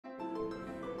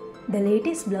The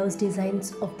latest blouse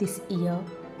designs of this year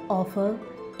offer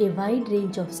a wide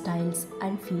range of styles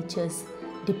and features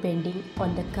depending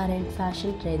on the current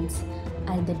fashion trends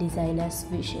and the designer's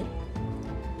vision.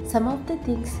 Some of the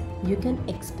things you can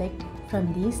expect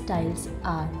from these styles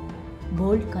are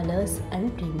bold colors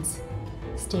and prints,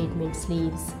 statement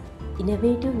sleeves,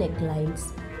 innovative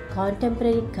necklines,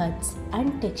 contemporary cuts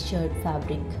and textured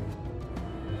fabric.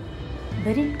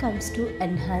 When it comes to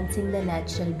enhancing the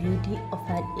natural beauty of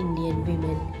an Indian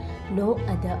woman, no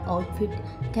other outfit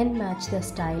can match the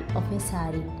style of a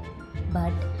saree.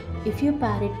 But if you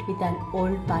pair it with an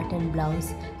old pattern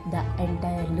blouse, the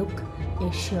entire look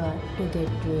is sure to get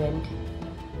ruined.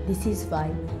 This is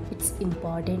why it's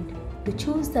important to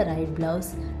choose the right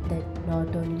blouse that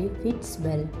not only fits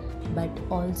well but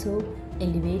also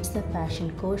elevates the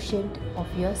fashion quotient of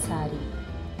your saree.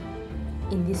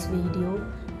 In this video,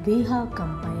 we have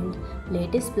combined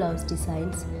latest blouse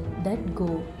designs that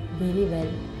go very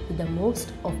well with the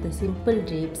most of the simple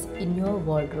drapes in your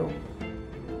wardrobe.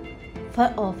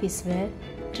 For office wear,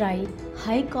 try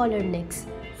high collar necks,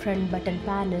 front button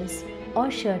panels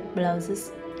or shirt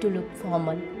blouses to look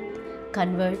formal.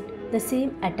 Convert the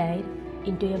same attire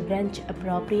into a brunch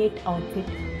appropriate outfit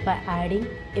by adding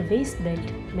a waist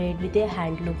belt made with a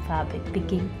handloom fabric.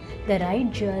 Picking the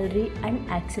right jewelry and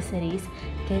accessories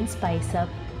can spice up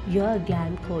your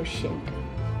glam quotient.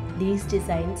 These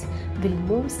designs will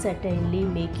most certainly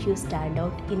make you stand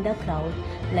out in the crowd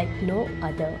like no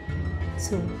other.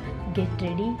 So get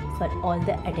ready for all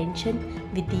the attention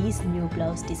with these new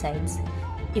blouse designs.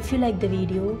 If you like the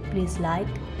video, please like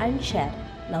and share.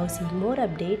 Now see more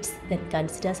updates, then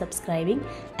consider subscribing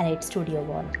Elite Studio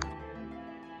One.